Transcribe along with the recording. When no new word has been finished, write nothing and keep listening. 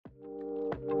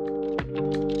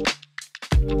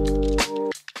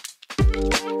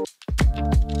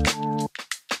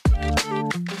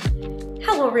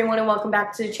everyone, and welcome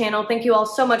back to the channel. Thank you all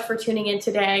so much for tuning in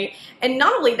today. And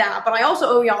not only that, but I also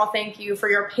owe y'all thank you for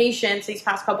your patience these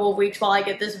past couple of weeks while I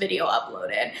get this video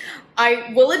uploaded.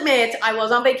 I will admit I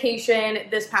was on vacation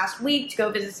this past week to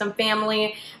go visit some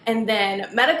family, and then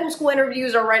medical school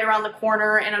interviews are right around the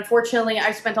corner, and unfortunately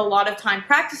I spent a lot of time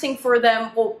practicing for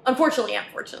them. Well, unfortunately.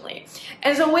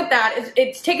 And so with that,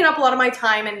 it's taken up a lot of my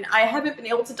time, and I haven't been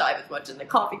able to dive as much into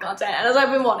coffee content as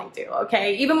I've been wanting to,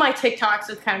 okay? Even my TikToks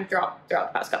have kind of dropped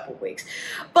throughout the past couple of weeks.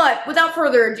 But without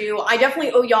further ado, I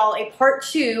definitely owe y'all a part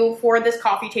 2 for this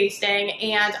coffee tasting,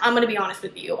 and I'm gonna be honest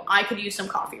with you, I could use some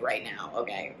coffee right now,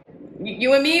 okay?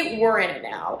 You and me, we're in it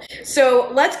now. So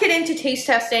let's get into taste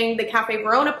testing the Cafe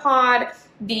Verona pod,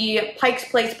 the Pike's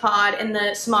Place pod, and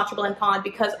the Sumatra Blend pod,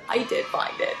 because I did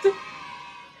find it.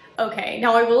 Okay,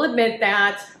 now I will admit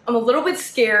that I'm a little bit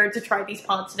scared to try these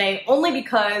pods today, only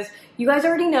because you guys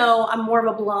already know I'm more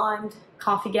of a blonde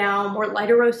coffee gal, more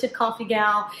lighter roasted coffee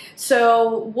gal.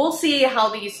 So we'll see how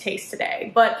these taste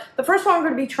today. But the first one I'm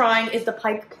going to be trying is the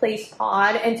Pike Place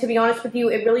pod, and to be honest with you,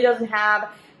 it really doesn't have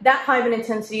that high of an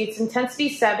intensity. It's intensity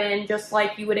 7, just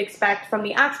like you would expect from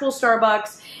the actual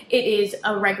Starbucks. It is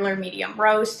a regular medium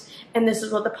roast, and this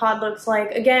is what the pod looks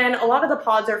like. Again, a lot of the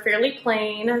pods are fairly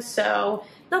plain, so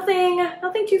nothing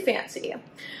too fancy.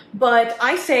 But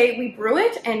I say we brew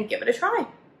it and give it a try.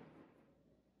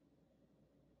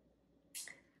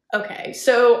 Okay,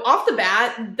 so off the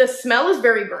bat, the smell is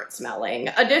very burnt smelling.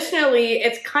 Additionally,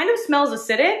 it kind of smells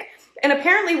acidic, and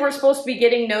apparently we're supposed to be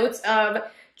getting notes of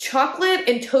chocolate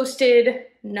and toasted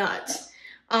nut.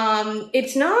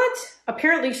 It's not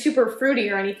apparently super fruity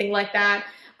or anything like that.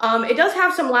 It does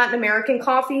have some Latin American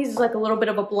coffees, it's like a little bit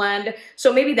of a blend,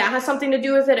 so maybe that has something to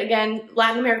do with it. Again,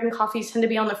 Latin American coffees tend to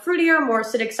be on the fruitier, more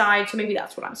acidic side, so maybe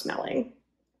that's what I'm smelling.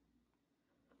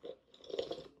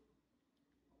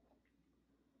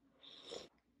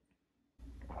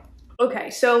 Okay,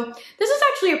 so this is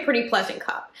actually a pretty pleasant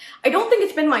cup. I don't think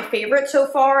it's been my favorite so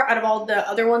far out of all the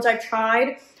other ones I've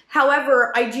tried.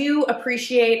 However, I do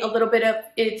appreciate a little bit of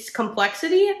its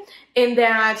complexity in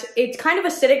that it's kind of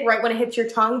acidic right when it hits your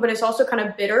tongue, but it's also kind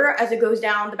of bitter as it goes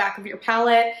down the back of your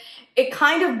palate. It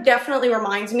kind of definitely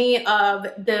reminds me of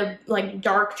the like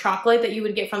dark chocolate that you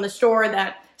would get from the store,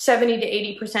 that 70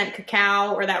 to 80%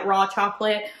 cacao, or that raw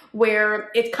chocolate, where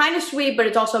it's kind of sweet, but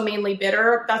it's also mainly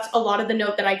bitter. That's a lot of the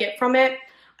note that I get from it.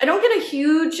 I don't get a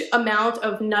huge amount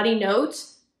of nutty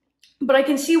notes, but I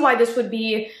can see why this would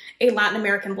be a Latin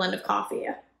American blend of coffee.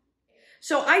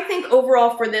 So I think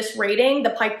overall for this rating, the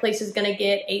Pike Place is gonna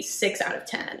get a 6 out of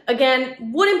 10.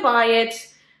 Again, wouldn't buy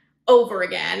it over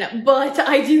again, but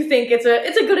I do think it's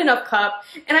a good enough cup,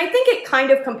 and I think it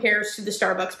kind of compares to the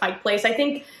Starbucks Pike Place. I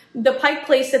think the Pike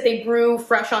Place that they brew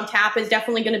fresh on tap is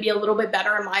definitely going to be a little bit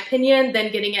better, in my opinion,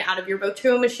 than getting it out of your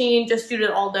Vertuo machine, just due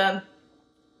to all the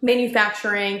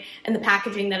manufacturing and the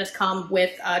packaging that has come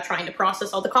with trying to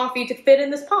process all the coffee to fit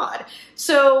in this pod.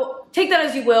 So take that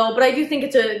as you will, but I do think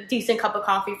it's a decent cup of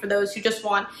coffee for those who just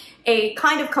want a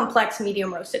kind of complex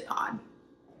medium roasted pod.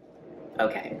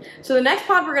 Okay, so the next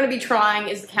pod we're going to be trying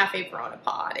is the Cafe Verona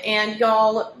pod, and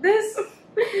y'all, this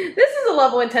is a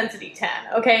level intensity 10,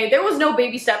 okay? There was no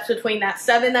baby steps between that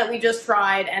 7 that we just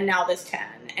tried and now this 10,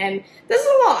 and this is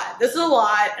a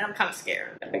lot, and I'm kind of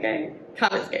scared, okay?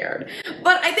 Kind of scared.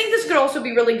 But I think this could also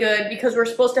be really good because we're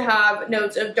supposed to have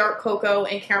notes of dark cocoa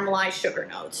and caramelized sugar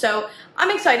notes, so I'm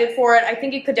excited for it. I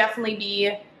think it could definitely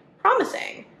be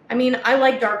promising. I mean, I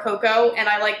like dark cocoa and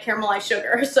I like caramelized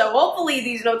sugar, so hopefully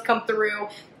these notes come through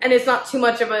and it's not too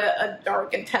much of a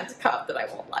dark, intense cup that I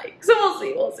won't like. So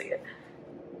we'll see.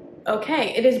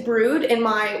 Okay, it is brewed in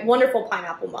my wonderful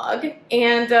pineapple mug,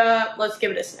 and let's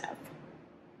give it a sniff.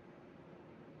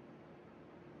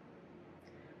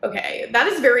 Okay, that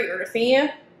is very earthy.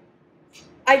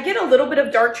 I get a little bit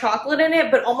of dark chocolate in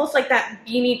it, but almost like that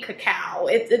beany cacao.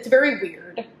 It's very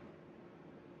weird.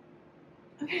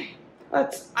 Okay.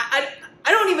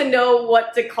 I don't even know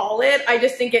what to call it. I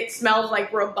just think it smells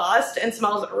like robust and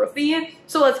smells earthy.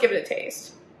 So let's give it a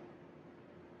taste.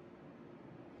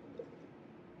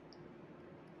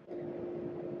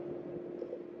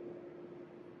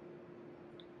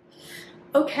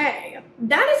 Okay,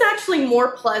 that is actually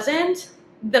more pleasant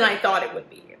than I thought it would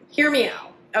be. Hear me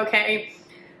out, okay?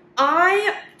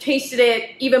 I tasted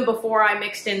it even before I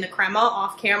mixed in the crema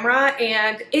off camera,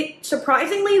 and it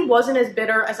surprisingly wasn't as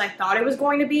bitter as I thought it was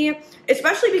going to be,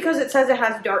 especially because it says it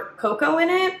has dark cocoa in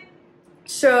it.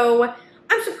 So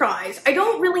I'm surprised. I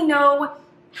don't really know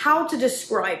how to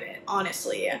describe it,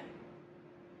 honestly.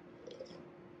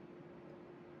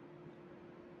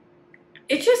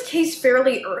 It just tastes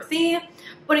fairly earthy,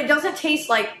 but it doesn't taste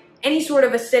like any sort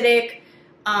of acidic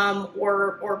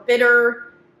or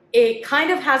bitter. It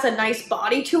kind of has a nice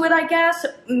body to it, I guess.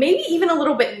 Maybe even a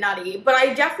little bit nutty, but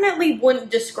I definitely wouldn't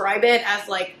describe it as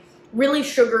like really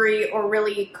sugary or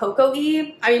really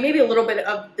cocoa-y. I mean, maybe a little bit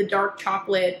of the dark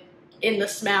chocolate in the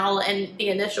smell and the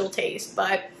initial taste,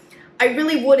 but I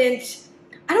really wouldn't,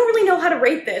 I don't really know how to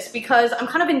rate this because I'm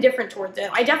kind of indifferent towards it.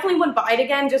 I definitely wouldn't buy it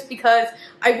again just because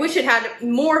I wish it had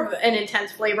more of an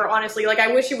intense flavor, honestly. Like,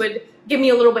 I wish it would give me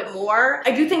a little bit more.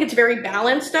 I do think it's very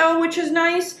balanced though, which is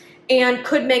nice, and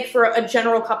could make for a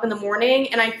general cup in the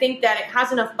morning. And I think that it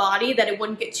has enough body that it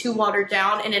wouldn't get too watered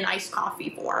down in an iced coffee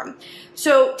form.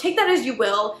 So take that as you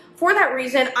will. For that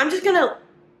reason, I'm just gonna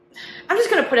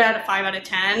put it at a 5 out of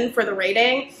 10 for the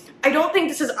rating. I don't think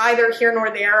this is either here nor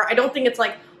there. I don't think it's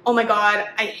like, oh my God,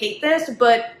 I hate this,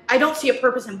 but I don't see a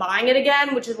purpose in buying it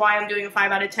again, which is why I'm doing a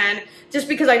 5 out of 10, just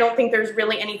because I don't think there's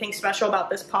really anything special about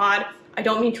this pod. I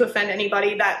don't mean to offend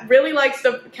anybody that really likes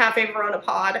the Cafe Verona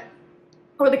pod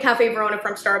or the Cafe Verona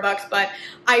from Starbucks, but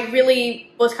I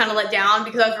really was kind of let down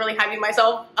because I was really hyping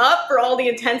myself up for all the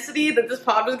intensity that this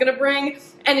pod was gonna bring,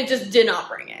 and it just did not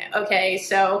bring it, okay?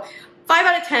 So 5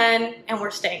 out of 10, and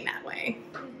we're staying that way.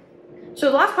 So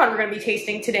the last pod we're gonna be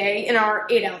tasting today in our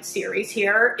 8-ounce series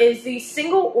here is the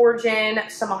single origin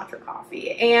Sumatra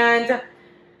coffee. And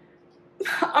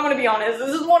I'm gonna be honest, this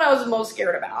is one I was most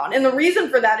scared about. And the reason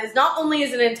for that is not only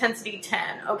is it intensity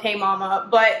 10, okay mama,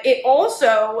 but it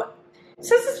also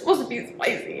says it's supposed to be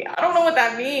spicy. I don't know what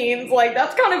that means. Like,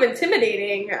 that's kind of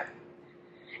intimidating.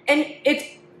 And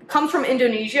it comes from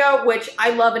Indonesia, which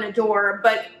I love and adore,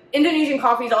 but Indonesian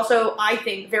coffee is also, I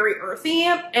think, very earthy,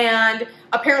 and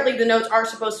apparently the notes are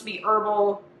supposed to be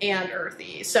herbal and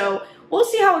earthy. So we'll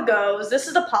see how it goes. This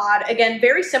is a pod, again,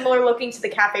 very similar looking to the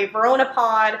Cafe Verona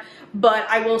pod, but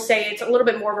I will say it's a little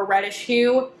bit more of a reddish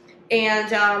hue,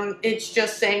 and it's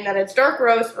just saying that it's dark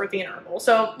roast, earthy, and herbal.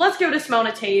 So let's give it a smell and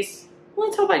a taste.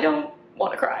 Let's hope I don't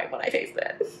want to cry when I taste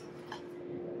it.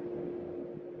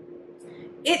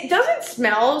 It doesn't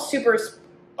smell super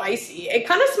spicy. It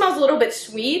kind of smells a little bit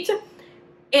sweet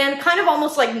and kind of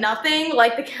almost like nothing,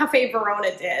 like the Cafe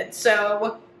Verona did.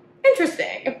 So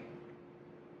interesting.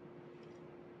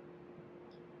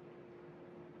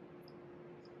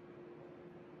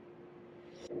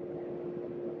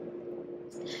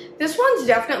 This one's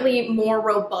definitely more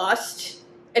robust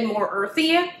and more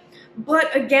earthy,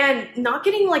 but again, not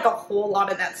getting like a whole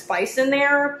lot of that spice in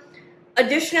there.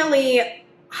 Additionally,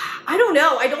 I don't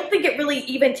know, I don't think it really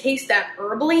even tastes that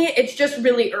herbally. It's just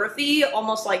really earthy,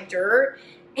 almost like dirt.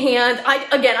 And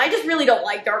I just really don't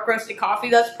like dark roasted coffee.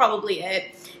 That's probably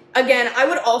it. Again, I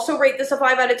would also rate this a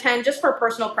 5 out of 10 just for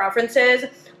personal preferences.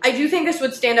 I do think this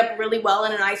would stand up really well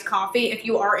in an iced coffee if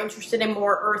you are interested in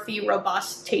more earthy,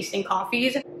 robust tasting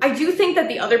coffees. I do think that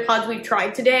the other pods we've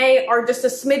tried today are just a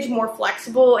smidge more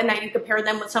flexible and that you compare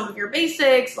them with some of your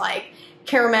basics like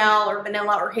caramel or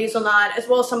vanilla or hazelnut, as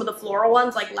well as some of the floral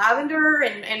ones like lavender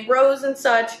and rose and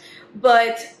such.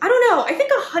 But I don't know, I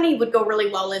think a honey would go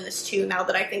really well in this too now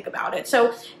that I think about it.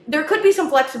 So there could be some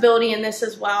flexibility in this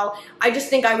as well. I just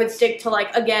think I would stick to,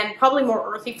 like, again, probably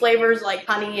more earthy flavors like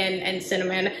honey and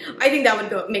cinnamon. I think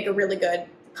that would make a really good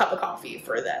cup of coffee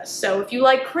for this. So if you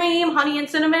like cream, honey, and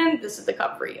cinnamon, this is the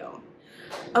cup for you.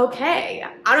 Okay,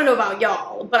 I don't know about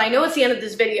y'all, but I know it's the end of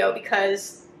this video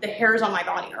because the hairs on my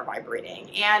body are vibrating,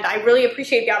 and I really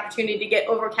appreciate the opportunity to get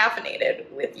over caffeinated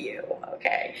with you,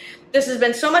 okay? This has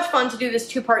been so much fun to do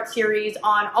this 2-part series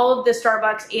on all of the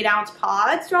Starbucks 8-ounce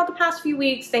pods throughout the past few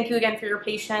weeks. Thank you again for your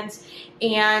patience,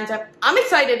 and I'm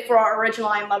excited for our Original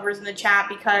Line lovers in the chat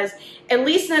because at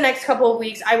least in the next couple of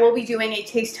weeks, I will be doing a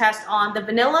taste test on the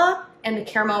vanilla and the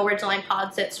caramel Original Line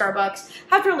pods that Starbucks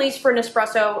have released for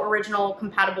Nespresso Original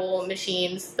compatible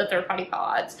machines, the third-party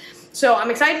pods. So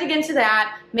I'm excited to get into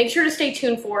that. Make sure to stay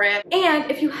tuned for it. And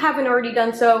if you haven't already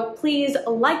done so, please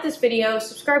like this video,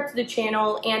 subscribe to the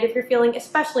channel, and if you're feeling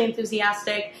especially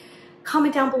enthusiastic,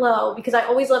 comment down below because I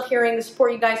always love hearing the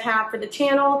support you guys have for the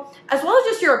channel, as well as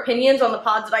just your opinions on the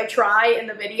pods that I try in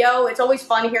the video. It's always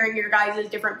fun hearing your guys'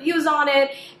 different views on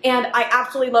it, and I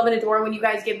absolutely love and adore when you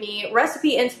guys give me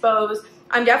recipe inspos.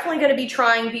 I'm definitely going to be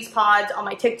trying these pods on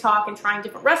my TikTok and trying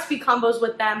different recipe combos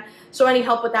with them, so any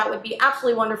help with that would be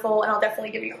absolutely wonderful, and I'll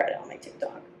definitely give you credit on my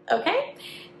TikTok, okay?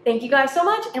 Thank you guys so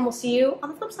much, and we'll see you on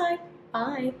the flip side.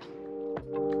 Bye.